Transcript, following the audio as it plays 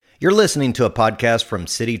You're listening to a podcast from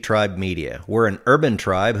City Tribe Media. We're an urban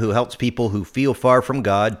tribe who helps people who feel far from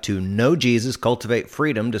God to know Jesus, cultivate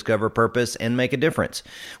freedom, discover purpose, and make a difference.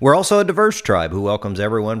 We're also a diverse tribe who welcomes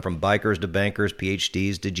everyone from bikers to bankers,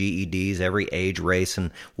 PhDs to GEDs, every age, race,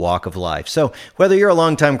 and walk of life. So whether you're a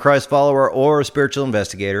longtime Christ follower or a spiritual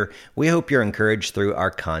investigator, we hope you're encouraged through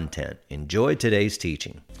our content. Enjoy today's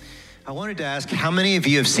teaching. I wanted to ask, how many of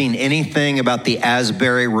you have seen anything about the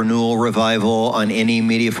Asbury Renewal Revival on any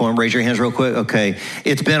media form? Raise your hands real quick. Okay.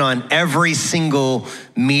 It's been on every single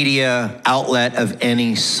media outlet of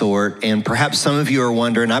any sort. And perhaps some of you are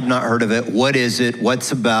wondering, I've not heard of it. What is it?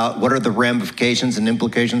 What's about? What are the ramifications and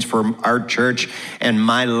implications for our church and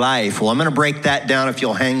my life? Well, I'm going to break that down if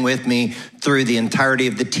you'll hang with me through the entirety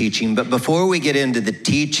of the teaching. But before we get into the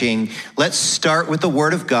teaching, let's start with the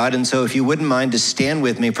Word of God. And so if you wouldn't mind to stand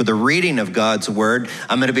with me for the reading of God's Word,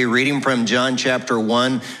 I'm going to be reading from John chapter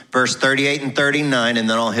 1, verse 38 and 39, and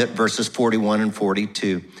then I'll hit verses 41 and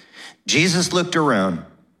 42. Jesus looked around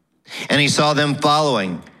and he saw them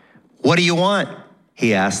following. "What do you want?"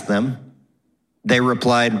 he asked them. They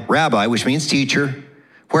replied, "Rabbi," which means teacher,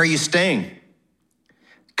 "where are you staying?"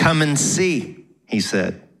 "Come and see," he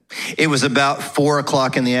said. It was about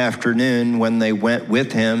 4:00 in the afternoon when they went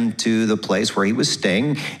with him to the place where he was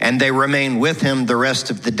staying, and they remained with him the rest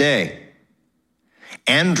of the day.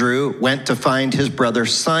 Andrew went to find his brother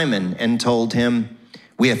Simon and told him,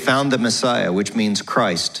 "We have found the Messiah," which means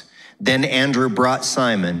Christ. Then Andrew brought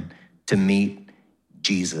Simon to meet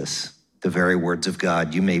Jesus. The very words of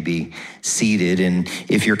God. You may be seated. And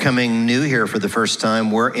if you're coming new here for the first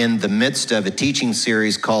time, we're in the midst of a teaching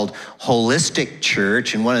series called Holistic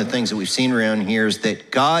Church. And one of the things that we've seen around here is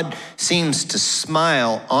that God seems to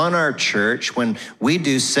smile on our church when we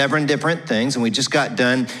do 7 different things. And we just got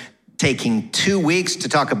done taking 2 weeks to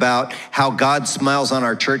talk about how God smiles on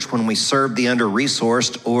our church when we serve the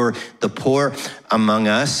under-resourced or the poor among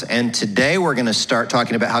us. And today we're going to start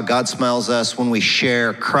talking about how God smiles us when we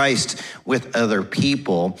share Christ with other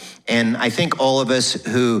people. And I think all of us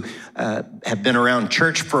who have been around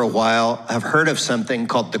church for a while have heard of something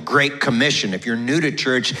called the Great Commission. If you're new to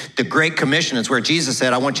church, the Great Commission is where Jesus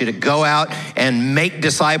said, "I want you to go out and make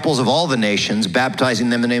disciples of all the nations, baptizing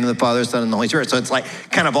them in the name of the Father, Son, and the Holy Spirit." So it's like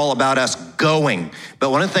kind of all about us going. But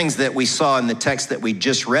one of the things that we saw in the text that we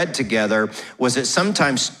just read together was that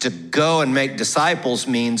sometimes to go and make disciples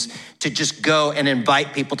means to just go and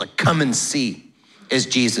invite people to come and see, as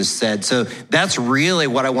Jesus said. So that's really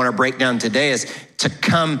what I want to break down today, is to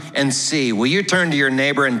come and see. Will you turn to your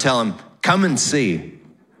neighbor and tell him, "Come and see"?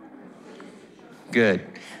 Good.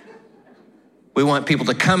 We want people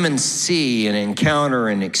to come and see and encounter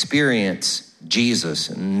and experience Jesus.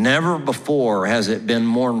 And never before has it been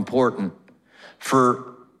more important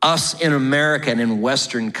for us in America and in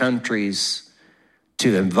Western countries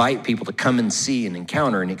to invite people to come and see and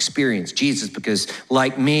encounter and experience Jesus, because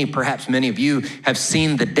like me, perhaps many of you have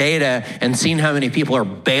seen the data and seen how many people are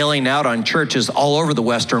bailing out on churches all over the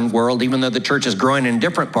Western world. Even though the church is growing in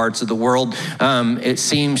different parts of the world, it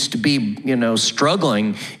seems to be,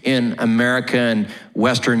 struggling in America and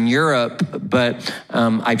Western Europe. But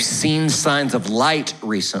I've seen signs of light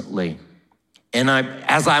recently. And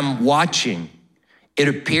as I'm watching, it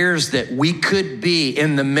appears that we could be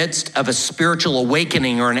in the midst of a spiritual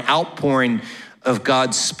awakening or an outpouring of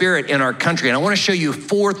God's Spirit in our country. And I want to show you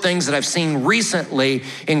 4 things that I've seen recently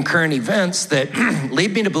in current events that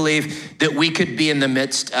lead me to believe that we could be in the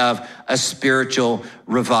midst of a spiritual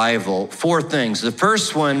revival. 4 things. The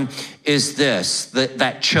first one is this,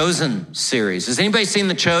 that Chosen series. Has anybody seen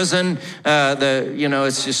The Chosen?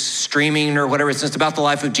 It's just streaming or whatever. It's about the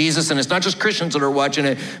life of Jesus. And it's not just Christians that are watching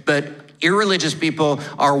it, but irreligious people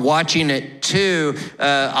are watching it too.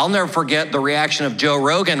 I'll never forget the reaction of Joe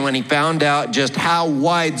Rogan when he found out just how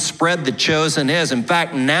widespread The Chosen is. In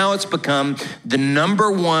fact, now it's become the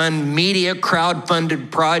 #1 media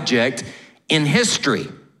crowd-funded project in history.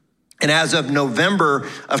 And as of November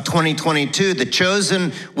of 2022, The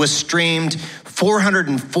Chosen was streamed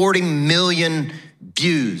 440 million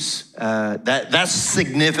views. That's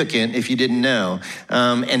significant if you didn't know.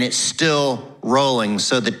 And it's still rolling.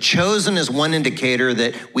 So The Chosen is one indicator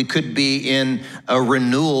that we could be in a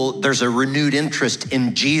renewal. There's a renewed interest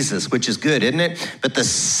in Jesus, which is good, isn't it? But the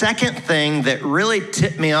second thing that really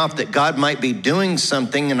tipped me off that God might be doing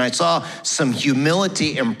something, and I saw some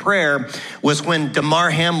humility in prayer, was when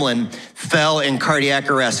Damar Hamlin fell in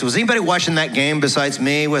cardiac arrest. Was anybody watching that game besides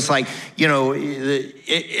me? It was like,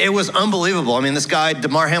 it was unbelievable. I mean, this guy,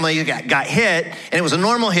 Damar Hamlin, got hit, and it was a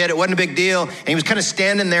normal hit. It wasn't a big deal. And he was kind of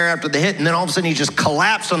standing there after the hit, and then all of a sudden he just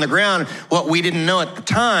collapsed on the ground. What we didn't know at the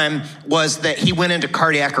time was that he went into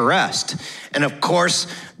cardiac arrest. And of course,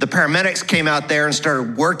 the paramedics came out there and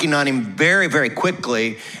started working on him very, very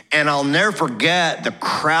quickly. And I'll never forget the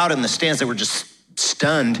crowd in the stands. They were just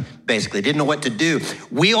stunned, basically, didn't know what to do.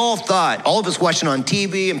 We all thought, all of us watching on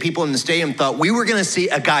TV and people in the stadium thought we were going to see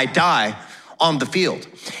a guy die on the field.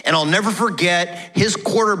 And I'll never forget his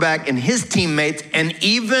quarterback and his teammates and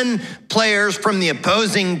even players from the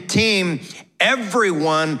opposing team.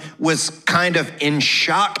 Everyone was kind of in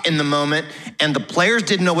shock in the moment, and the players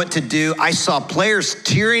didn't know what to do. I saw players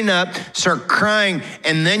tearing up, start crying,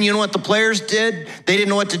 and then you know what the players did? They didn't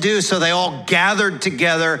know what to do, so they all gathered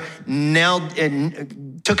together, knelt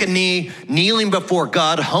and took a knee, kneeling before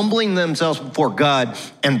God, humbling themselves before God,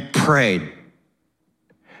 and prayed.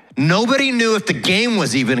 Nobody knew if the game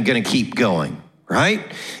was even going to keep going, right?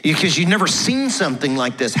 Because you'd never seen something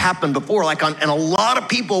like this happen before, and a lot of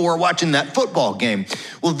people were watching that football game.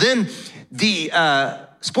 Well, then the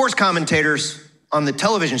sports commentators on the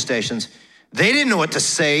television stations, they didn't know what to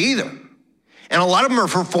say either. And a lot of them are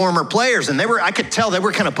former players, and I could tell they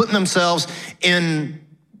were kind of putting themselves in,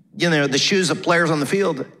 the shoes of players on the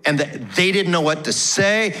field, and they didn't know what to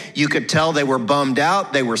say. You could tell they were bummed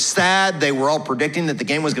out. They were sad. They were all predicting that the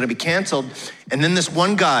game was going to be canceled. And then this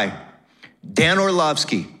one guy, Dan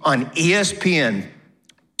Orlovsky on ESPN,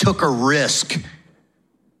 took a risk,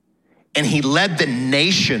 and he led the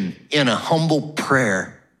nation in a humble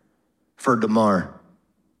prayer for Damar.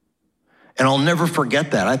 And I'll never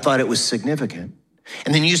forget that. I thought it was significant.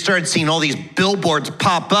 And then you started seeing all these billboards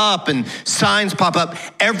pop up and signs pop up.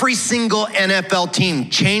 Every single NFL team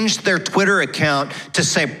changed their Twitter account to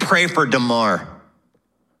say, pray for Damar.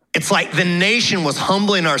 It's like the nation was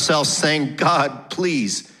humbling ourselves saying, God,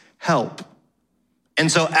 please help. And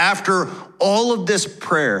so after all of this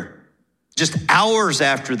prayer, just hours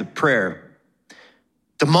after the prayer,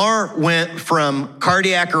 Damar went from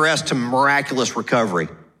cardiac arrest to miraculous recovery.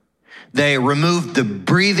 They removed the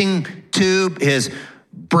breathing tube. His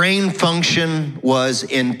brain function was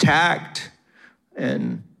intact.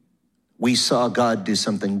 And we saw God do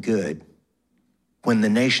something good when the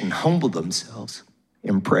nation humbled themselves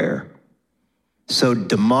in prayer. So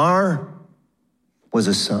Damar was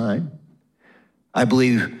a sign. I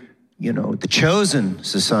believe, The Chosen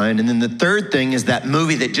is a sign. And then the third thing is that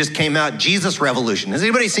movie that just came out, Jesus Revolution. Has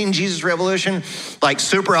anybody seen Jesus Revolution?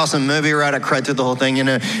 Super awesome movie, right? I cried through the whole thing.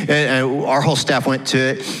 Our whole staff went to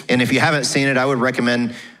it. And if you haven't seen it, I would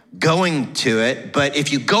recommend going to it. But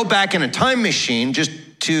if you go back in a time machine just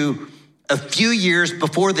to a few years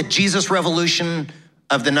before the Jesus Revolution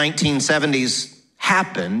of the 1970s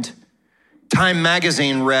happened, Time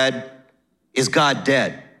magazine read, "Is God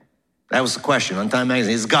dead?" That was the question on Time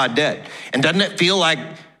magazine. Is God dead? And doesn't it feel like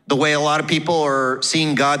the way a lot of people are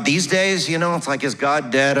seeing God these days? It's like, is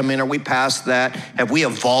God dead? Are we past that? Have we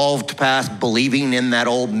evolved past believing in that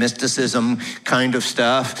old mysticism kind of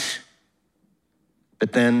stuff?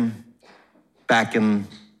 But then back in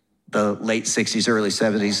the late 60s, early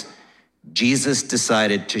 70s, Jesus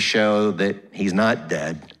decided to show that he's not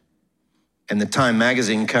dead. And the Time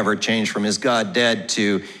magazine cover changed from "Is God dead?"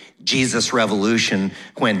 to Jesus Revolution,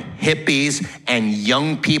 when hippies and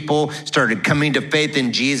young people started coming to faith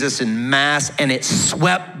in Jesus in mass, and it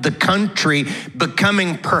swept the country,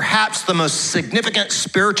 becoming perhaps the most significant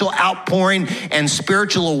spiritual outpouring and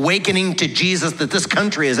spiritual awakening to Jesus that this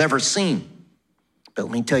country has ever seen. But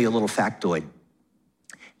let me tell you a little factoid.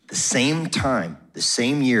 The same time, the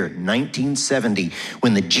same year, 1970,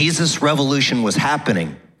 when the Jesus Revolution was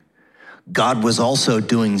happening, God was also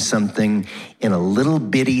doing something in a little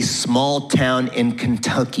bitty small town in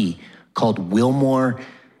Kentucky called Wilmore,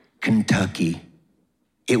 Kentucky.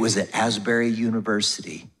 It was at Asbury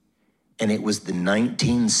University, and it was the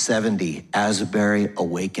 1970 Asbury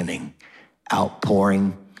Awakening,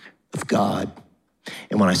 outpouring of God.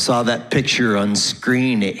 And when I saw that picture on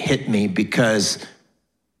screen, it hit me, because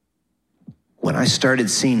when I started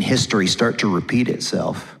seeing history start to repeat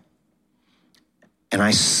itself, and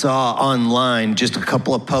I saw online just a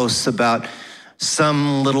couple of posts about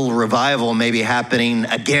some little revival maybe happening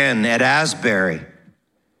again at Asbury,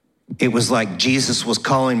 it was like Jesus was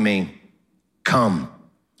calling me, come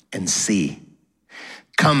and see.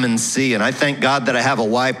 Come and see. And I thank God that I have a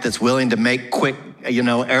wife that's willing to make quick,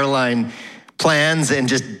 airline plans, and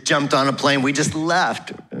just jumped on a plane. We just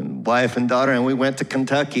left, wife and daughter, and we went to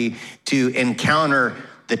Kentucky to encounter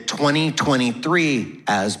the 2023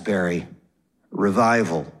 Asbury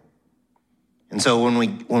revival. And so when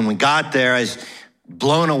we got there,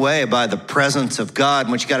 blown away by the presence of God.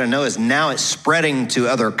 And what you got to know is now it's spreading to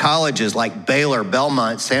other colleges like Baylor,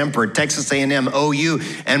 Belmont, Samford, Texas A&M, OU,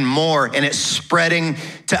 and more. And it's spreading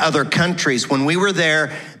to other countries. When we were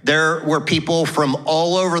there were people from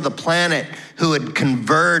all over the planet who had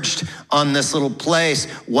converged on this little place.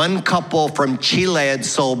 One couple from Chile had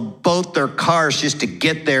sold both their cars just to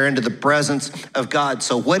get there into the presence of God.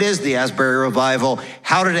 So what is the Asbury Revival?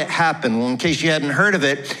 How did it happen? Well, in case you hadn't heard of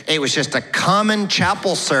it, it was just a common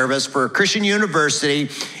chapel service for a Christian university,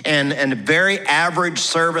 and a very average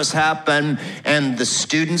service happened, and the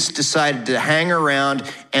students decided to hang around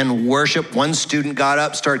and worship. One student got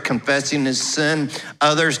up, started confessing his sin.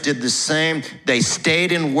 Others did the same. They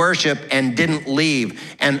stayed in worship and didn't leave.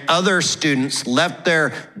 And other students left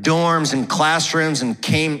their dorms and classrooms and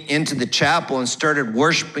came into the chapel and started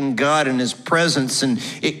worshiping God in his presence. And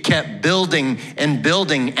it kept building and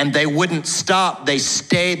building, and they wouldn't stop. They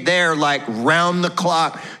stayed there like round the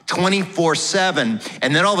clock, 24/7.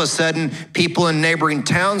 And then all of a sudden, people in neighboring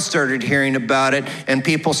towns started hearing about it, and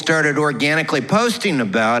people started organically posting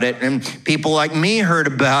about it, and people like me heard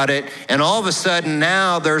about it. And all of a sudden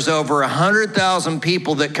now there's over 100,000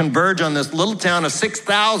 people that converge on this little town of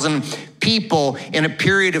 6,000 people in a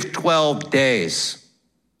period of 12 days.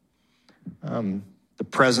 The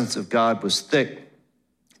presence of God was thick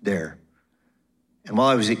there. And while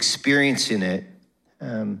I was experiencing it,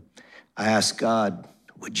 I asked God,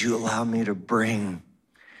 would you allow me to bring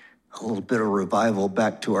a little bit of revival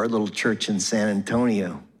back to our little church in San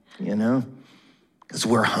Antonio, because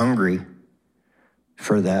we're hungry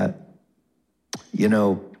for that.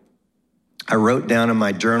 I wrote down in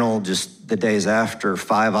my journal just the days after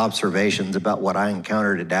 5 observations about what I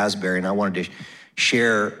encountered at Asbury, and I wanted to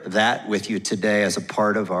share that with you today as a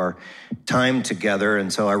part of our time together.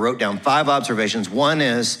 And so I wrote down 5 observations. One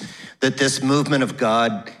is that this movement of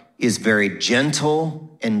God is very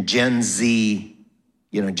gentle and Gen Z,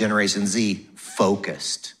 Generation Z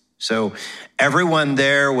focused. So everyone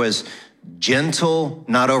there was gentle,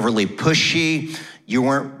 not overly pushy.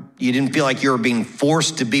 You didn't feel like you were being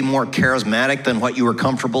forced to be more charismatic than what you were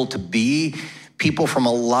comfortable to be. People from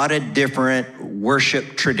a lot of different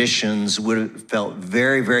worship traditions would have felt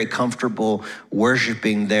very, very comfortable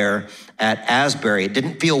worshiping there at Asbury. It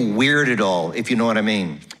didn't feel weird at all, if you know what I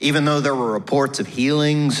mean. Even though there were reports of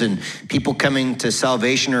healings and people coming to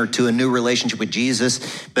salvation or to a new relationship with Jesus,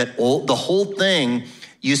 but the whole thing,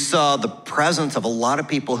 you saw the presence of a lot of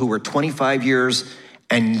people who were 25 years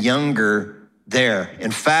and younger there.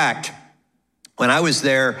 In fact, when I was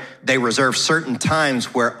there, they reserved certain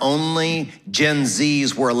times where only Gen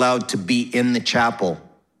Zs were allowed to be in the chapel.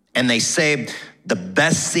 And they saved the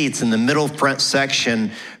best seats in the middle front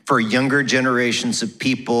section for younger generations of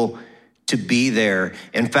people to be there.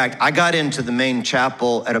 In fact, I got into the main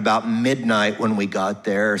chapel at about midnight when we got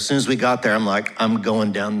there. As soon as we got there, I'm like, I'm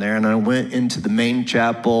going down there. And I went into the main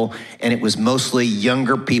chapel, and it was mostly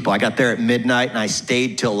younger people. I got there at midnight, and I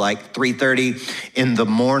stayed till like 3:30 in the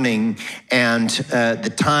morning. And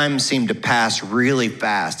the time seemed to pass really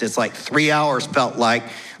fast. It's like 3 hours felt like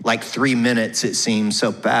 3 minutes. It seems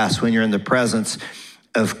so fast when you're in the presence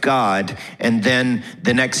of God. And then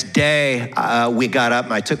the next day, we got up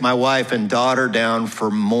and I took my wife and daughter down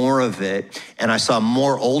for more of it. And I saw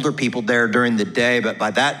more older people there during the day, but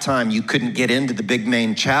by that time you couldn't get into the big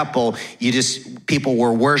main chapel. People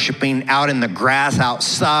were worshiping out in the grass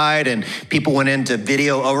outside, and people went into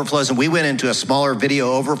video overflows, and we went into a smaller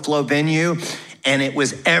video overflow venue, and it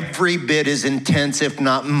was every bit as intense, if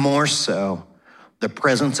not more so, the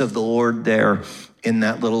presence of the Lord there in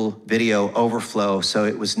that little video overflow. So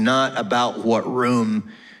it was not about what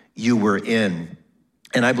room you were in.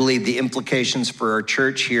 And I believe the implications for our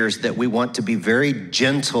church here is that we want to be very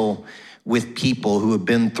gentle with people who have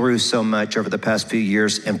been through so much over the past few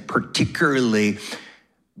years, and particularly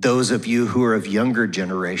those of you who are of younger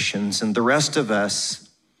generations. And the rest of us,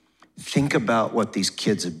 think about what these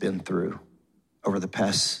kids have been through over the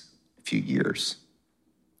past few years.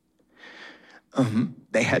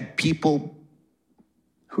 They had people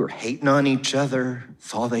who were hating on each other.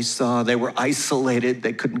 That's all they saw. They were isolated.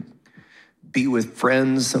 They couldn't be with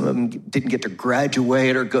friends. Some of them didn't get to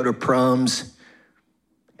graduate or go to proms.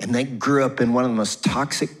 And they grew up in one of the most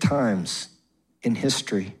toxic times in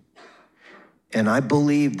history. And I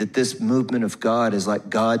believe that this movement of God is like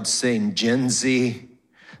God saying, Gen Z,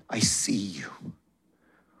 I see you.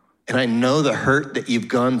 And I know the hurt that you've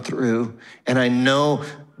gone through. And I know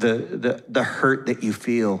the hurt that you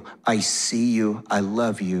feel. I see you, I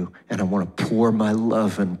love you, and I want to pour my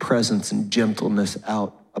love and presence and gentleness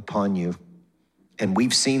out upon you. And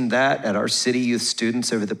we've seen that at our City Youth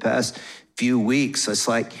students over the past few weeks. It's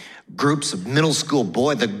like groups of middle school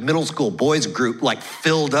the middle school boys group like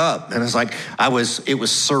filled up. And it's like, it was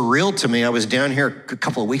surreal to me. I was down here a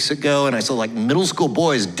couple of weeks ago and I saw like middle school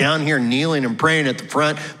boys down here kneeling and praying at the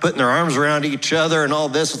front, putting their arms around each other and all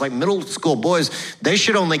this. It's like middle school boys, they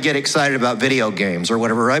should only get excited about video games or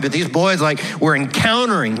whatever, right? But these boys were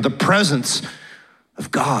encountering the presence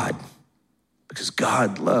of God because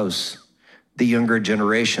God loves the younger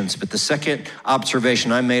generations. But the second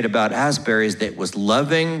observation I made about Asbury is that it was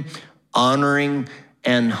loving, honoring,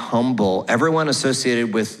 and humble. Everyone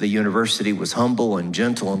associated with the university was humble and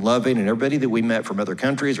gentle and loving, and everybody that we met from other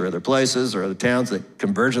countries or other places or other towns that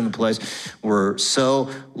converged in the place were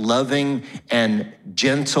so loving and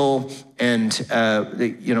gentle. And,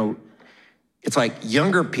 it's like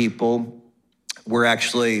younger people were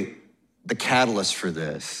actually the catalyst for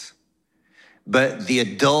this. But the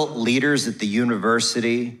adult leaders at the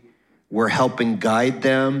university were helping guide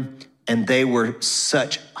them, and they were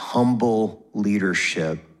such humble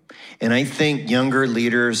leadership. And I think younger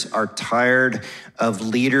leaders are tired of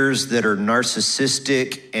leaders that are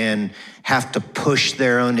narcissistic and have to push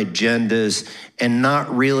their own agendas and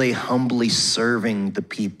not really humbly serving the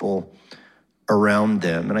people around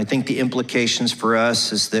them. And I think the implications for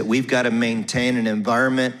us is that we've got to maintain an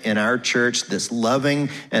environment in our church that's loving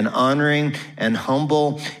and honoring and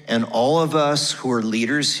humble. And all of us who are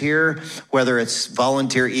leaders here, whether it's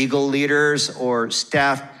volunteer Eagle leaders or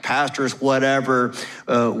staff pastors, whatever,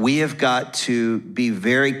 we have got to be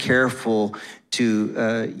very careful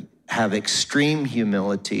to have extreme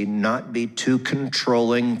humility, not be too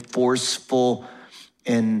controlling, forceful,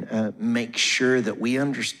 and make sure that we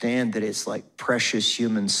understand that it's like precious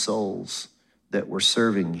human souls that we're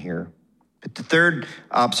serving here. But the third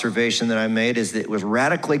observation that I made is that it was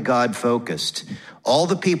radically God-focused. All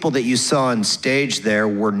the people that you saw on stage there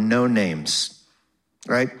were no names,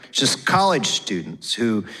 right? Just college students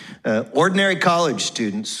ordinary college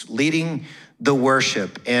students leading the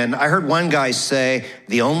worship. And I heard one guy say,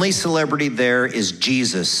 the only celebrity there is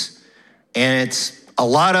Jesus. And it's a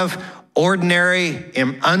lot of ordinary,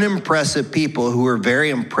 unimpressive people who were very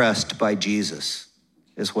impressed by Jesus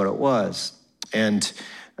is what it was. And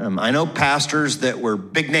I know pastors that were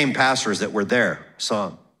big name pastors that were there, saw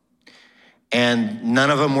him. And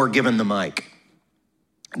none of them were given the mic.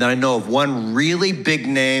 Then I know of one really big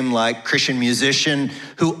name like Christian musician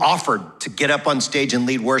who offered to get up on stage and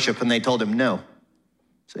lead worship, and they told him no.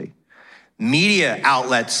 See, media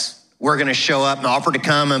outlets were going to show up and offer to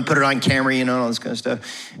come and put it on camera, and all this kind of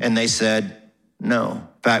stuff. And they said no.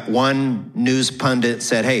 In fact, one news pundit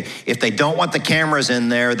said, hey, if they don't want the cameras in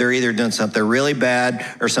there, they're either doing something really bad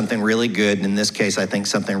or something really good. And in this case, I think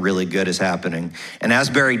something really good is happening. And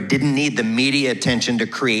Asbury didn't need the media attention to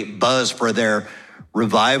create buzz for their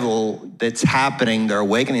revival that's happening, their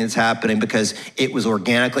awakening that's happening, because it was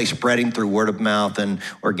organically spreading through word of mouth and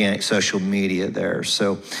organic social media there.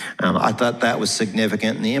 So I thought that was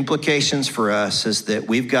significant. And the implications for us is that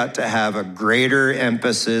we've got to have a greater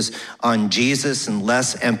emphasis on Jesus and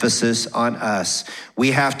less emphasis on us.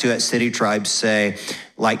 We have to, at City Tribe, say,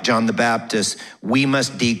 like John the Baptist, we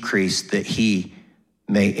must decrease that he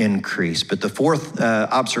may increase. But the fourth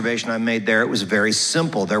observation I made there, it was very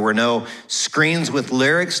simple. There were no screens with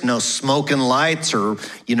lyrics, no smoke and lights or,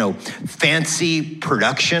 fancy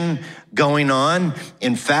production going on.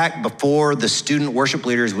 In fact, before the student worship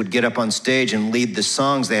leaders would get up on stage and lead the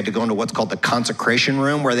songs, they had to go into what's called the consecration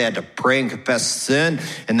room, where they had to pray and confess sin,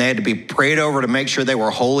 and they had to be prayed over to make sure they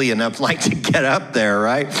were holy enough to get up there,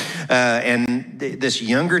 right? And this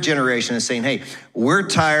younger generation is saying, hey, we're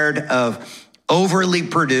tired of overly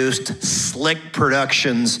produced, slick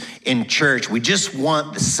productions in church. We just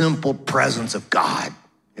want the simple presence of God,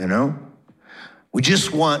 We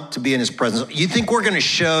just want to be in his presence. You think we're going to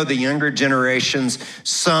show the younger generations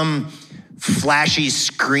some flashy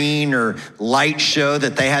screen or light show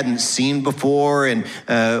that they hadn't seen before? And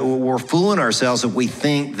we're fooling ourselves if we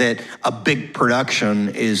think that a big production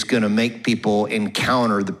is going to make people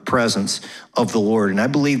encounter the presence of the Lord. And I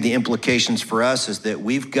believe the implications for us is that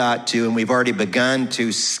we've got to, and we've already begun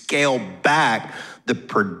to scale back the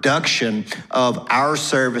production of our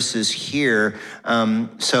services here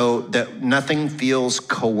so that nothing feels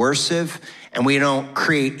coercive, and we don't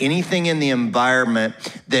create anything in the environment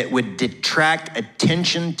that would detract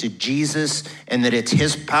attention to Jesus, and that it's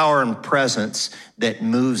his power and presence that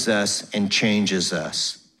moves us and changes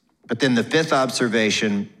us. But then the fifth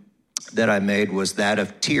observation that I made was that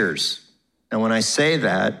of tears. Now, when I say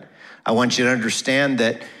that, I want you to understand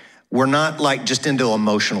that we're not just into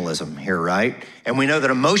emotionalism here, right? And we know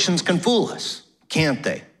that emotions can fool us, can't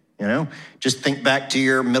they? Just think back to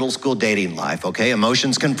your middle school dating life, okay?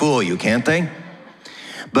 Emotions can fool you, can't they?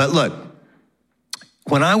 But look,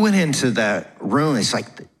 when I went into that room, it's like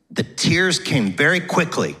the tears came very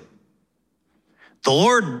quickly. The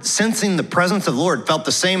Lord, sensing the presence of the Lord, felt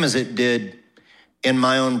the same as it did in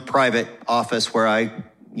my own private office where I,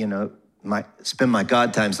 spend my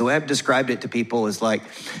God times. The way I've described it to people is like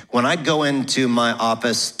when I go into my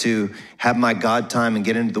office to have my God time and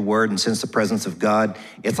get into the Word and sense the presence of God,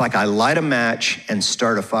 it's like I light a match and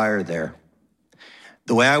start a fire there.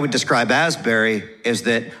 The way I would describe Asbury is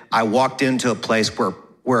that I walked into a place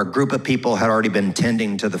where a group of people had already been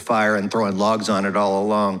tending to the fire and throwing logs on it all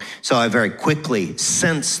along. So I very quickly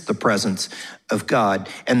sensed the presence of God,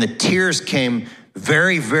 and the tears came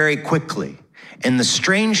very, very quickly. And the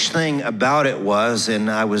strange thing about it was, and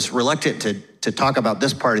I was reluctant to talk about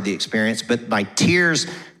this part of the experience, but my tears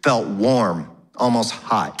felt warm, almost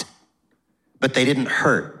hot, but they didn't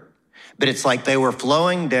hurt. But it's like they were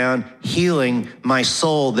flowing down, healing my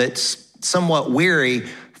soul that's somewhat weary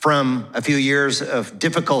from a few years of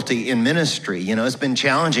difficulty in ministry. It's been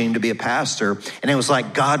challenging to be a pastor. And it was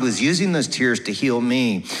like God was using those tears to heal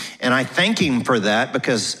me. And I thank him for that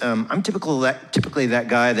because I'm typically that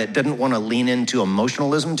guy that doesn't want to lean into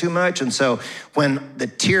emotionalism too much. And so when the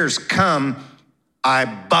tears come, I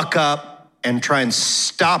buck up and try and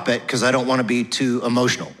stop it because I don't want to be too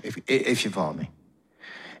emotional, if you follow me.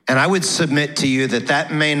 And I would submit to you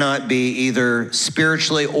that may not be either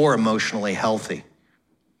spiritually or emotionally healthy.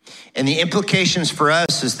 And the implications for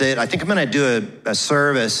us is that I think I'm going to do a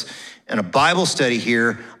service and a Bible study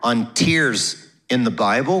here on tears in the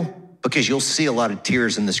Bible, because you'll see a lot of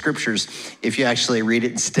tears in the scriptures if you actually read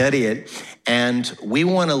it and study it. And we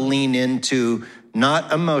want to lean into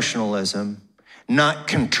not emotionalism, not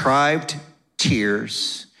contrived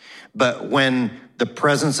tears, but when the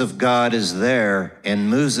presence of God is there and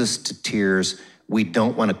moves us to tears, we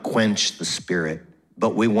don't want to quench the Spirit,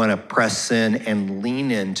 but we want to press in and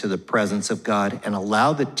lean into the presence of God and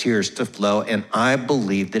allow the tears to flow. And I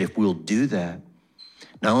believe that if we'll do that,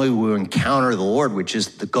 not only will we encounter the Lord, which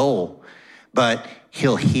is the goal, but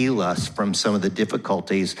he'll heal us from some of the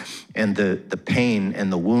difficulties and the pain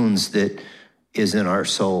and the wounds that is in our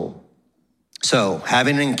soul. So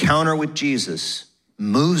having an encounter with Jesus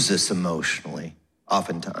moves us emotionally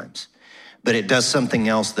oftentimes, but it does something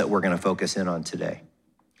else that we're going to focus in on today.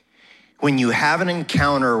 When you have an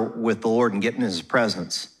encounter with the Lord and get in his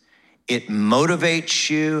presence, it motivates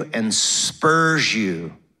you and spurs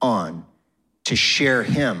you on to share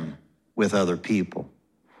him with other people.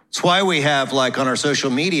 It's why we have, like on our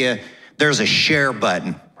social media, there's a share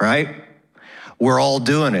button, right? We're all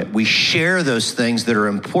doing it. We share those things that are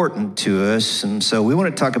important to us. And so we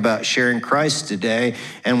want to talk about sharing Christ today.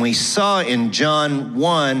 And we saw in John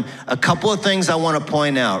 1 a couple of things I want to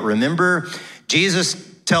point out. Remember, Jesus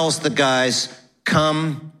tells the guys,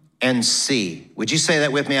 come and see. Would you say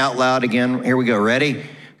that with me out loud again? Here we go. Ready?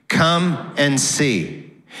 Come and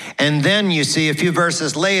see. And then you see a few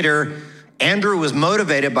verses later, Andrew was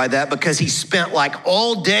motivated by that because he spent like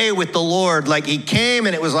all day with the Lord. Like he came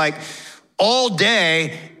and it was like all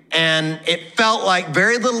day and it felt like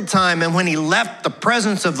very little time. And when he left the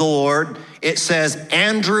presence of the Lord, it says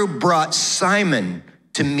Andrew brought Simon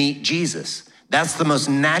to meet Jesus. That's the most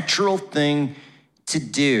natural thing to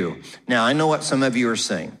do. Now, I know what some of you are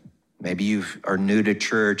saying. Maybe you are new to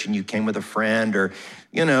church and you came with a friend, or,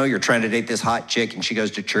 you're trying to date this hot chick and she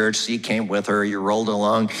goes to church, so you came with her, you rolled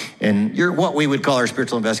along, and you're what we would call our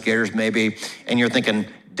spiritual investigators maybe, and you're thinking,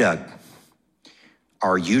 Doug,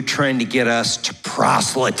 are you trying to get us to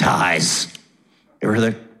proselytize? You ever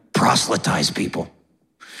heard that? Proselytize people.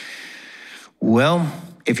 Well,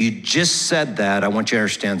 if you just said that, I want you to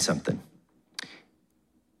understand something.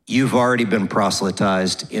 You've already been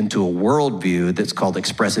proselytized into a worldview that's called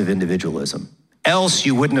expressive individualism. Else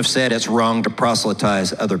you wouldn't have said it's wrong to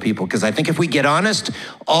proselytize other people. Because I think if we get honest,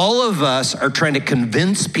 all of us are trying to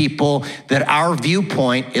convince people that our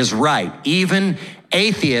viewpoint is right. Even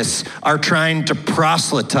atheists are trying to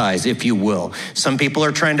proselytize, if you will. Some people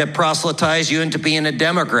are trying to proselytize you into being a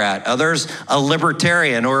Democrat, others a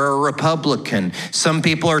libertarian or a Republican. Some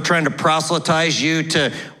people are trying to proselytize you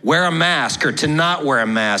to wear a mask or to not wear a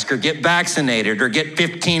mask or get vaccinated or get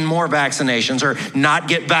 15 more vaccinations or not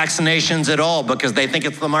get vaccinations at all because they think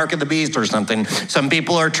it's the mark of the beast or something. Some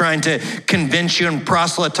people are trying to convince you and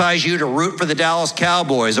proselytize you to root for the Dallas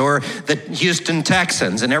Cowboys or the Houston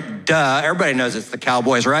Texans. And everybody knows it's the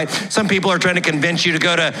Cowboys, right? Some people are trying to convince you to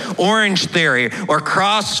go to Orange Theory or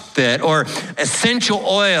CrossFit or essential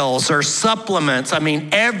oils or supplements. I mean,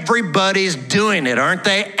 everybody's doing it, aren't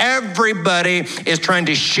they? Everybody is trying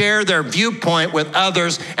to share their viewpoint with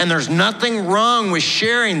others, and there's nothing wrong with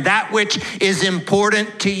sharing that which is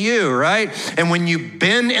important to you, right? And when you've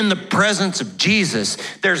been in the presence of Jesus,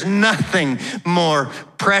 there's nothing more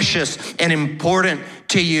precious and important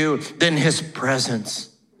to you than his presence.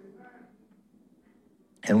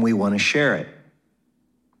 And we want to share it.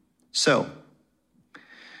 So,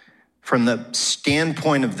 from the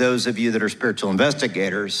standpoint of those of you that are spiritual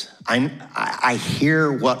investigators, I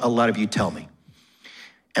hear what a lot of you tell me.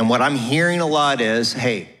 And what I'm hearing a lot is,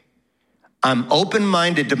 hey, I'm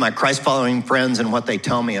open-minded to my Christ-following friends and what they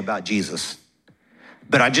tell me about Jesus.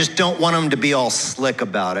 But I just don't want them to be all slick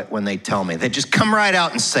about it when they tell me. They just come right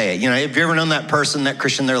out and say it. You know, have you ever known that person, that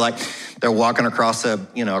Christian, they're walking across a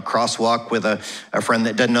crosswalk with a friend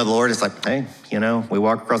that doesn't know the Lord. It's like, hey, we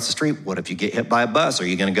walk across the street. What if you get hit by a bus? Are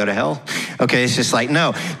you going to go to hell? Okay, it's just like,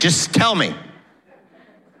 no, just tell me.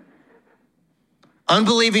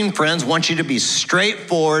 Unbelieving friends want you to be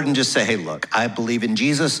straightforward and just say, hey, look, I believe in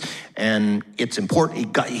Jesus and it's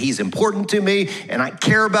important. He's important to me and I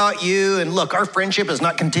care about you. And look, our friendship is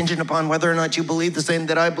not contingent upon whether or not you believe the same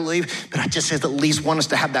that I believe, but I just at least want us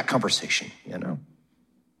to have that conversation,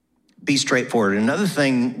 Be straightforward. Another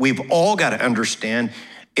thing we've all got to understand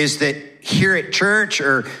is that here at church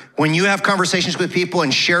or when you have conversations with people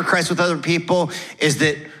and share Christ with other people is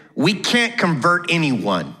that we can't convert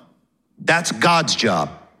anyone. That's God's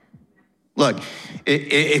job. Look,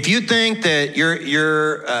 if you think that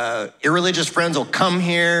your irreligious friends will come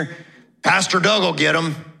here, Pastor Doug will get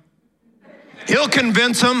them. He'll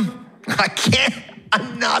convince them. I can't.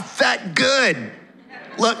 I'm not that good.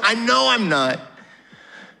 Look, I know I'm not.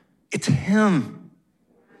 It's him.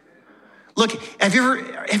 Look, have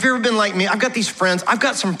you ever been like me? I've got these friends. I've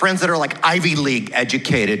got some friends that are like Ivy League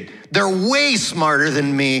educated. They're way smarter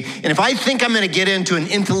than me. And if I think I'm going to get into an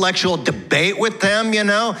intellectual debate with them,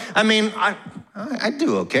 I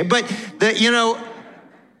do okay. But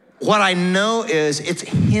what I know is it's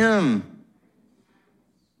him.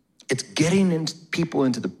 It's getting people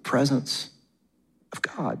into the presence of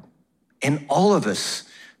God. And all of us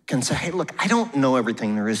can say, hey, look, I don't know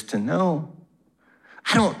everything there is to know.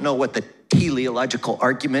 I don't know what the teleological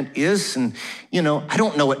argument is. And, I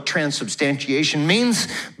don't know what transubstantiation means,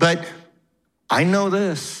 but I know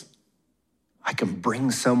this. I can bring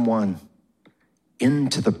someone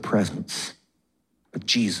into the presence of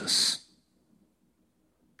Jesus.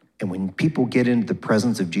 And when people get into the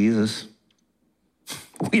presence of Jesus,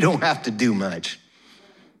 we don't have to do much,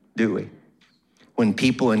 do we? When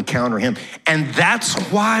people encounter him. And that's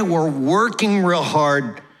why we're working real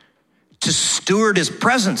hard to steward his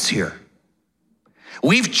presence here.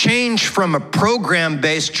 We've changed from a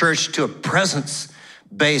program-based church to a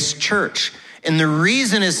presence-based church. And the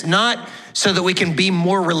reason is not so that we can be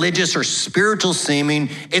more religious or spiritual seeming.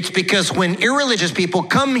 It's because when irreligious people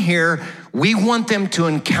come here, we want them to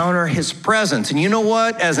encounter his presence. And you know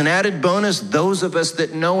what? As an added bonus, those of us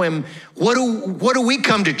that know him, what do we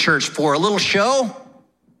come to church for? A little show?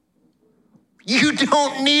 You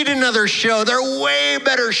don't need another show. There are way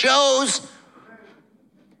better shows.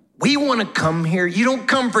 We want to come here. You don't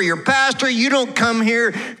come for your pastor. You don't come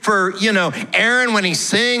here for, Aaron when he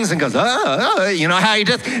sings and goes, how he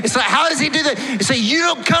does. It's like, how does he do that? It's like, you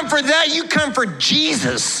don't come for that. You come for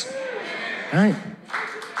Jesus, right?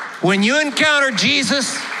 When you encounter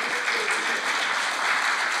Jesus,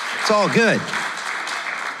 it's all good.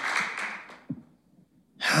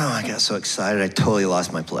 Oh, I got so excited. I totally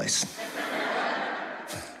lost my place.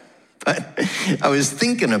 But I was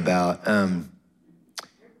thinking about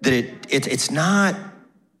that it's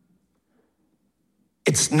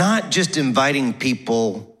not just inviting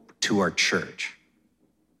people to our church.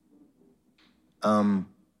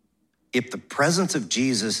 If the presence of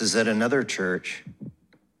Jesus is at another church,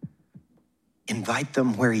 invite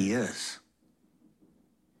them where he is.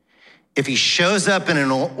 If he shows up in an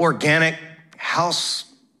organic house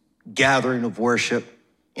gathering of worship,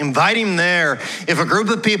 invite him there. If a group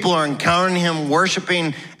of people are encountering him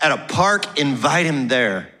worshiping at a park, invite him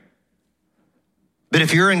there. But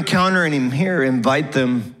if you're encountering him here, invite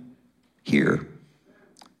them here.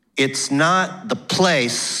 It's not the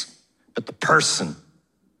place, but the person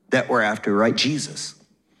that we're after, right? Jesus.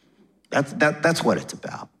 That's what it's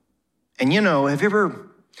about. And have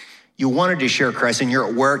you wanted to share Christ and you're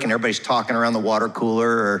at work and everybody's talking around the water cooler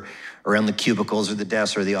or around the cubicles or the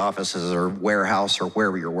desks or the offices or warehouse or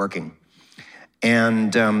wherever you're working.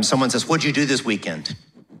 And someone says, what'd you do this weekend?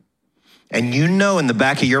 And in the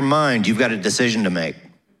back of your mind, you've got a decision to make.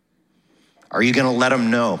 Are you going to let them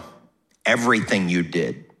know everything you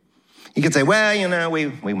did? You could say, well, we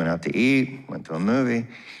went out to eat, went to a movie.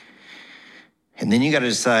 And then you got to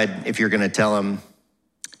decide if you're going to tell them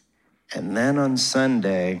And then on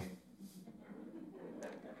Sunday,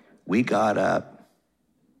 we got up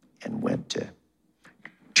and went to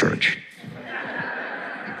church.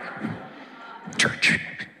 Church.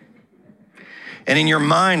 And in your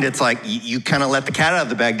mind, it's like you kind of let the cat out of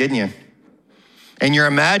the bag, didn't you? And you're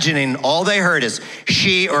imagining all they heard is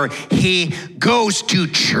she or he goes to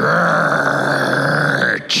church.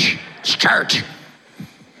 It's church.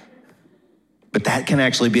 But that can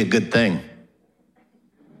actually be a good thing.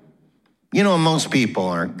 You know, most people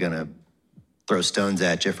aren't going to throw stones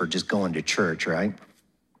at you for just going to church, right?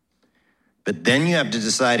 But then you have to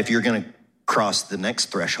decide if you're going to cross the next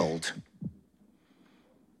threshold.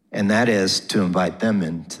 And that is to invite them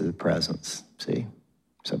into the presence, see,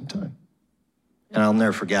 sometime. And I'll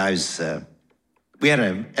never forget, we had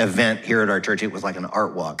an event here at our church. It was like an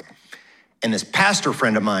art walk. And this pastor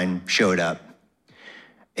friend of mine showed up.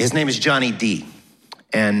 His name is Johnny D.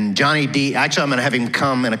 And Johnny D, actually, I'm going to have him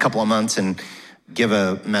come in a couple of months and give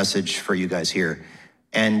a message for you guys here.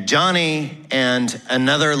 And Johnny and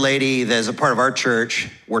another lady that is a part of our church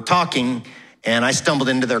were talking, and I stumbled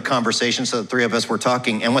into their conversation, so the three of us were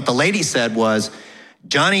talking. And what the lady said was,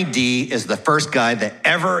 Johnny D is the first guy that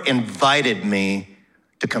ever invited me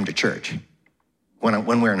to come to church when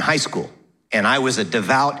we were in high school. And I was a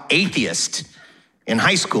devout atheist in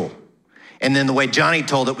high school. And then the way Johnny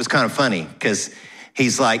told it was kind of funny, because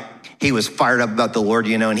he's like, he was fired up about the Lord,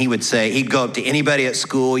 you know, and he would say, he'd go up to anybody at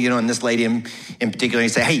school, you know, and this lady in particular, he'd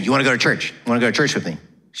say, hey, you want to go to church? You want to go to church with me?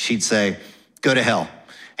 She'd say, go to hell.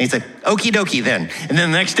 And he'd say, okie dokie then. And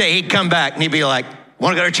then the next day he'd come back and he'd be like,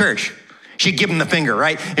 want to go to church? She'd give him the finger,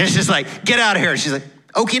 right? And it's just like, get out of here. And she's like,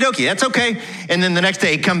 okie dokie, that's okay. And then the next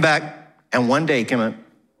day he'd come back, and one day he came up,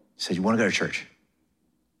 said, you want to go to church?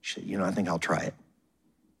 She said, you know, I think I'll try it.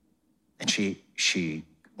 And she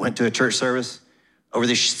went to a church service. Over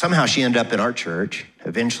this, somehow she ended up in our church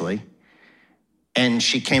eventually. And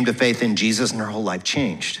she came to faith in Jesus, and her whole life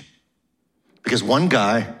changed. Because one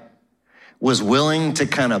guy was willing to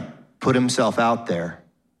kind of put himself out there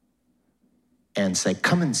and say,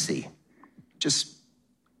 come and see. Just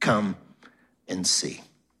come and see.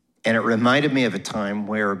 And it reminded me of a time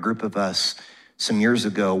where a group of us some years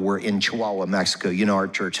ago were in Chihuahua, Mexico. You know, our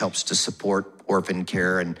church helps to support orphan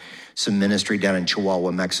care and some ministry down in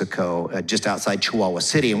Chihuahua, Mexico, just outside Chihuahua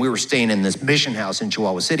City. And we were staying in this mission house in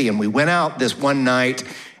Chihuahua City. And we went out this one night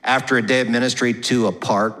after a day of ministry to a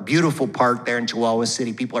park, beautiful park there in Chihuahua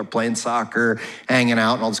City. People are playing soccer, hanging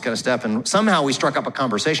out, and all this kind of stuff. And somehow we struck up a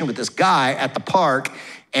conversation with this guy at the park,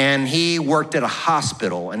 and he worked at a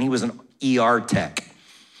hospital, and he was an ER tech.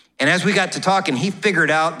 And as we got to talking, he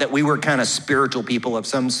figured out that we were kind of spiritual people of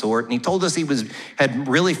some sort. And he told us he had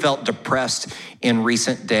really felt depressed in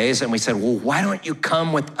recent days. And we said, well, why don't you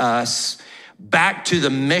come with us back to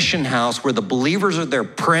the mission house where the believers are there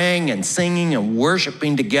praying and singing and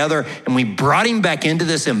worshiping together. And we brought him back into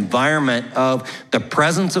this environment of the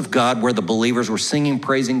presence of God where the believers were singing,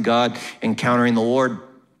 praising God, encountering the Lord.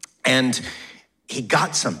 And he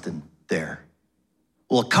got something there.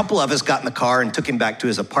 Well, a couple of us got in the car and took him back to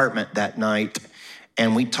his apartment that night,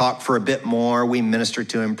 and we talked for a bit more. We ministered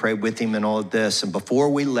to him, prayed with him and all of this. And before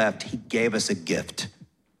we left, he gave us a gift.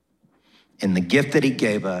 And the gift that he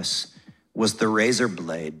gave us was the razor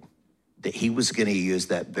blade that he was going to use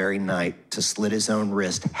that very night to slit his own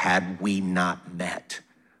wrist had we not met.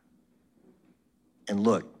 And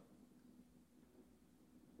look,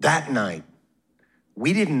 that night,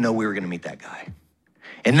 we didn't know we were going to meet that guy.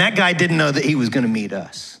 And that guy didn't know that he was going to meet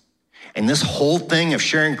us. And this whole thing of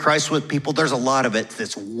sharing Christ with people, there's a lot of it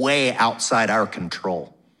that's way outside our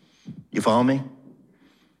control. You follow me?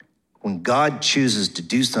 When God chooses to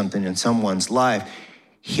do something in someone's life,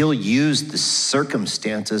 he'll use the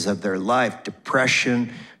circumstances of their life,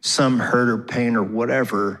 depression, some hurt or pain or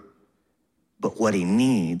whatever. But what he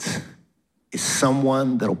needs is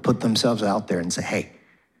someone that'll put themselves out there and say, hey,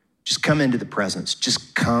 just come into the presence.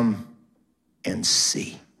 Just come and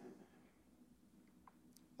see.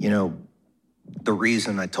 You know, the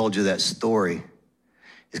reason I told you that story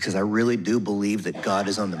is because I really do believe that God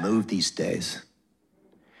is on the move these days.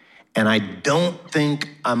 And I don't think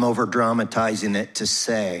I'm over dramatizing it to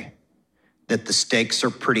say that the stakes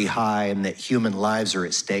are pretty high and that human lives are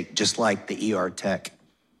at stake, just like the ER tech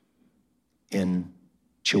in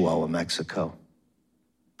Chihuahua, Mexico.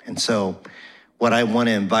 And so what I want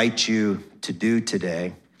to invite you to do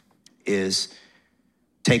today is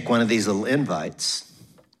take one of these little invites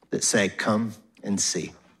that say, come and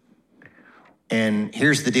see. And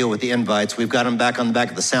here's the deal with the invites. We've got them back on the back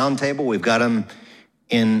of the sound table. We've got them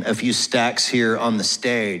in a few stacks here on the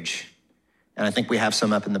stage. And I think we have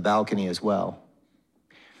some up in the balcony as well.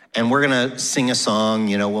 And we're going to sing a song,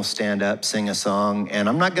 we'll stand up, sing a song. And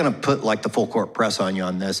I'm not going to put like the full court press on you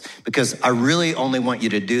on this, because I really only want you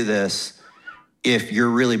to do this if you're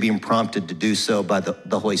really being prompted to do so by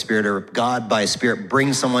the Holy Spirit, or God by His Spirit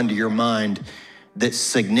brings someone to your mind that's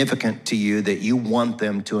significant to you, that you want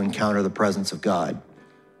them to encounter the presence of God.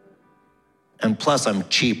 And plus, I'm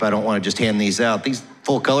cheap. I don't want to just hand these out. These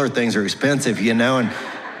full color things are expensive, and I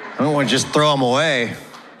don't want to just throw them away,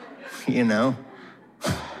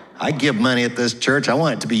 I give money at this church. I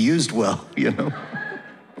want it to be used well,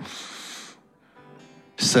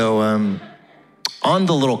 So on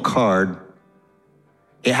the little card,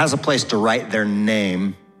 it has a place to write their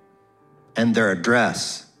name and their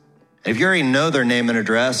address. If you already know their name and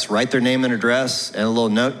address, write their name and address and a little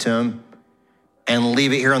note to them and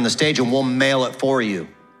leave it here on the stage, and we'll mail it for you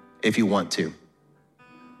if you want to.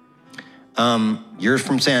 You're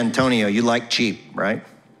from San Antonio. You like cheap, right?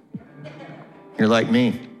 You're like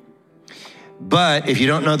me. But if you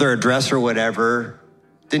don't know their address or whatever,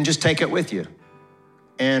 then just take it with you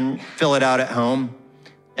and fill it out at home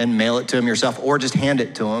and mail it to them yourself, or just hand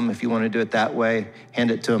it to them if you want to do it that way.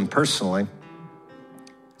 Hand it to them personally.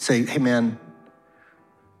 Say, hey man,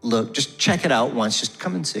 look, just check it out once. Just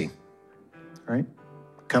come and see, right?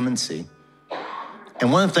 Come and see.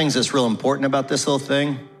 And one of the things that's real important about this little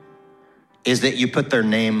thing is that you put their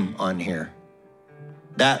name on here.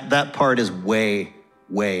 That part is way,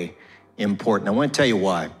 way important. I want to tell you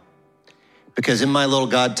why. Because in my little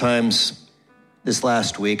God times this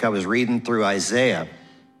last week, I was reading through Isaiah,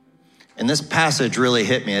 and this passage really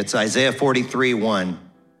hit me. It's Isaiah 43:1. It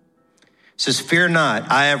says, fear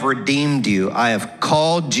not, I have redeemed you. I have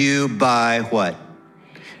called you by what?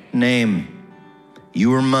 Name.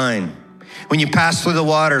 You are mine. When you pass through the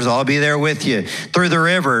waters, I'll be there with you. Through the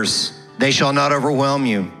rivers, they shall not overwhelm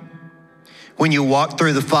you. When you walk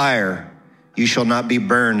through the fire, you shall not be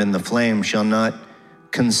burned, and the flame shall not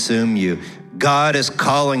consume you. God is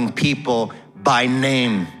calling people by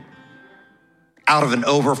name out of an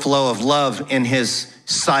overflow of love in His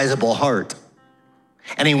sizable heart.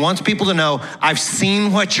 And He wants people to know, I've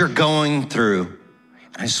seen what you're going through,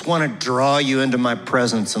 and I just want to draw you into my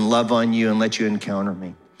presence and love on you and let you encounter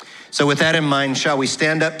me. So with that in mind, shall we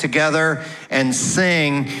stand up together and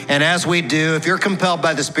sing? And as we do, if you're compelled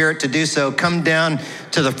by the Spirit to do so, come down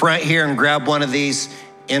to the front here and grab one of these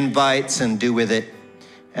invites and do with it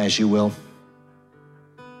as you will.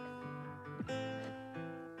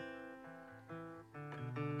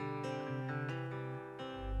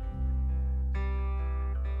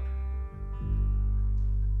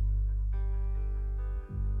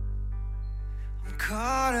 I'm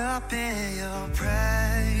caught up in your presence.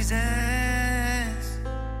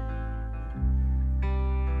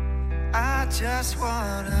 I just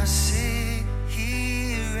wanna sit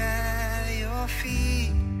here at your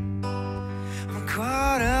feet. I'm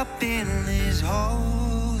caught up in this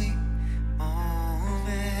holy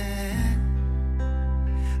moment.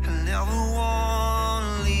 I never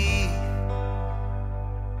wanna leave.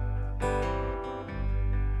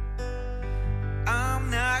 I'm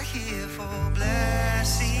not here for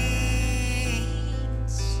blessings.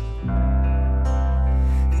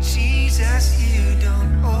 Jesus, you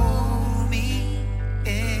don't owe me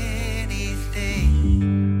anything.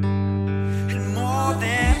 And more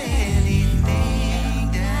than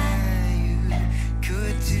anything that you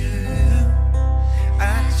could do,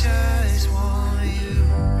 I just want you.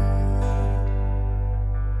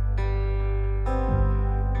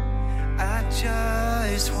 I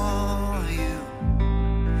just want you.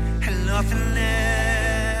 And nothing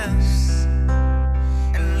else.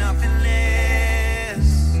 And nothing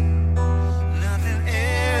else. Nothing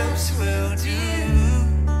else will do.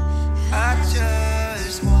 I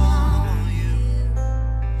just want you.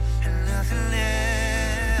 And nothing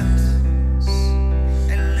else.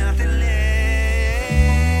 And nothing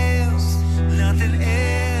else. Nothing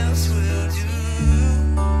else will do.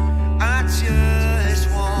 I just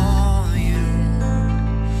want you.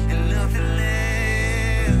 And nothing else.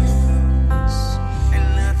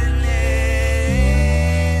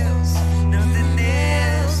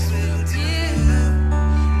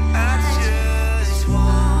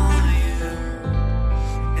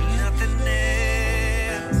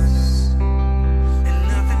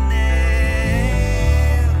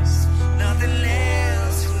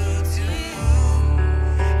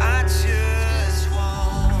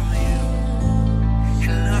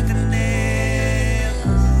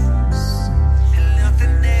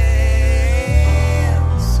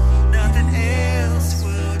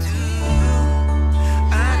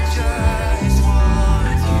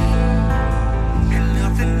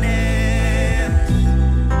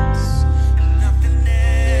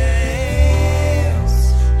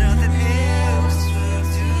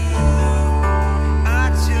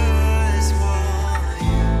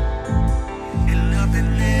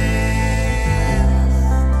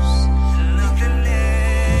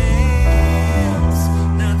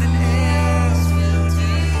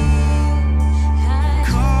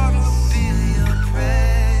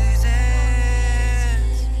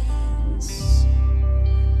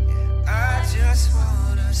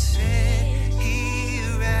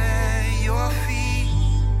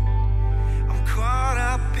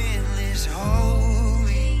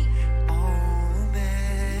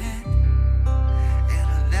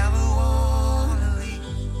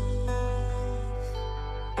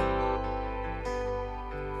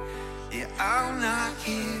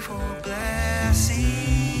 you for blessings.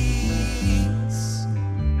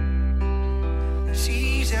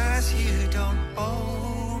 Jesus, you don't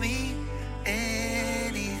owe me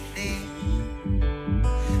anything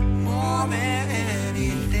more than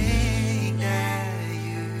anything that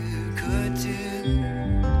you could do.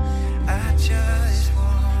 I just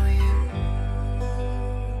want you.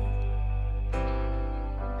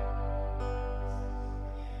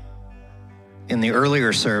 In the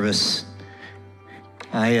earlier service,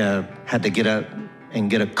 I had to get up and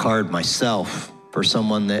get a card myself for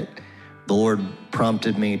someone that the Lord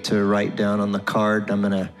prompted me to write down on the card. I'm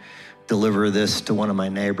going to deliver this to one of my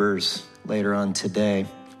neighbors later on today.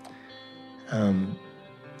 One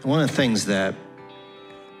of the things that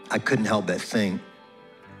I couldn't help but think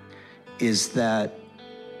is that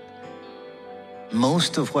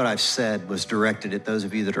most of what I've said was directed at those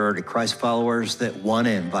of you that are already Christ followers that want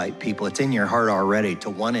to invite people. It's in your heart already to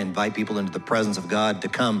want to invite people into the presence of God to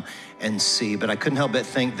come and see. But I couldn't help but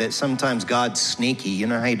think that sometimes God's sneaky. You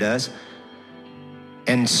know how he does?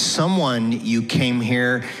 And you came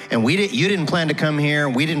here, and you didn't plan to come here,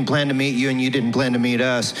 and we didn't plan to meet you, and you didn't plan to meet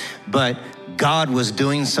us. But God was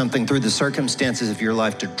doing something through the circumstances of your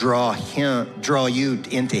life to draw you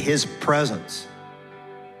into his presence.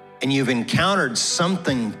 And you've encountered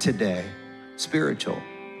something today, spiritual.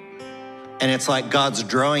 And it's like God's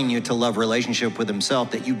drawing you to love relationship with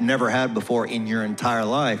himself that you've never had before in your entire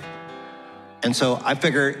life. And so I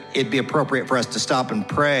figure it'd be appropriate for us to stop and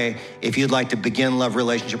pray if you'd like to begin love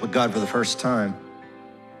relationship with God for the first time.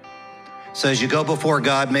 So as you go before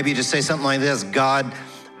God, maybe you just say something like this: God,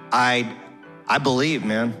 I believe,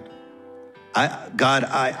 man.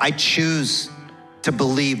 I choose to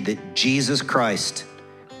believe that Jesus Christ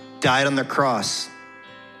died on the cross,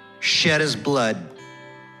 shed his blood,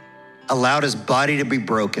 allowed his body to be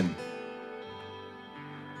broken.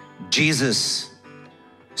 Jesus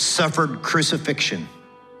suffered crucifixion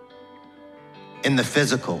in the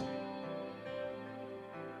physical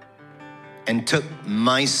and took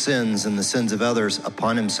my sins and the sins of others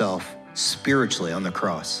upon himself spiritually on the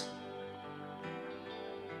cross.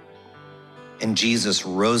 And Jesus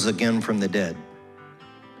rose again from the dead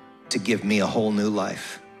to give me a whole new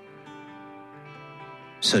life.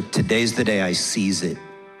 So today's the day I seize it.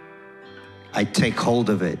 I take hold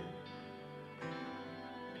of it.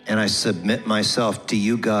 And I submit myself to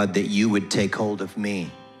you, God, that you would take hold of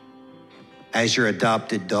me as your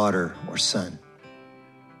adopted daughter or son.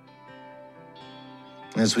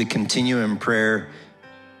 As we continue in prayer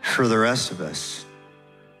for the rest of us,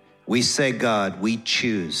 we say, God, we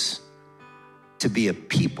choose to be a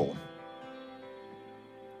people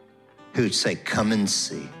who say, come and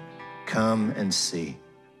see,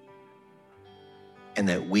 and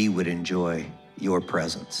that we would enjoy your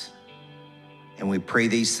presence. And we pray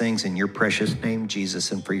these things in your precious name,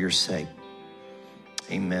 Jesus, and for your sake.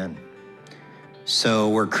 Amen. So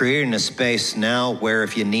we're creating a space now where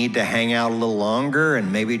if you need to hang out a little longer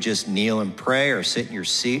and maybe just kneel and pray or sit in your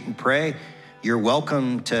seat and pray, you're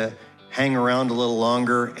welcome to hang around a little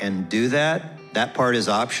longer and do that. That part is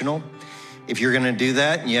optional. If you're going to do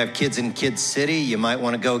that and you have kids in Kids City, you might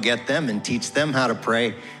want to go get them and teach them how to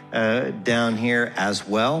pray down here as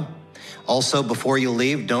well. Also, before you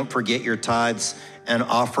leave, don't forget your tithes and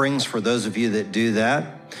offerings for those of you that do that.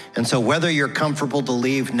 And so whether you're comfortable to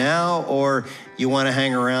leave now or you want to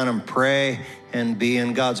hang around and pray and be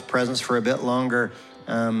in God's presence for a bit longer,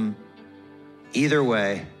 either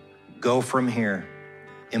way, go from here,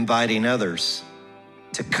 inviting others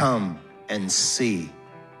to come and see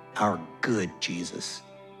our good Jesus.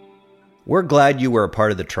 We're glad you were a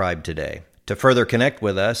part of the tribe today. To further connect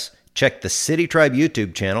with us, check the City Tribe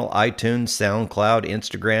YouTube channel, iTunes, SoundCloud,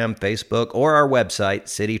 Instagram, Facebook, or our website,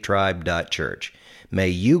 citytribe.church. May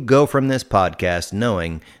you go from this podcast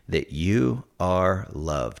knowing that you are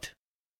loved.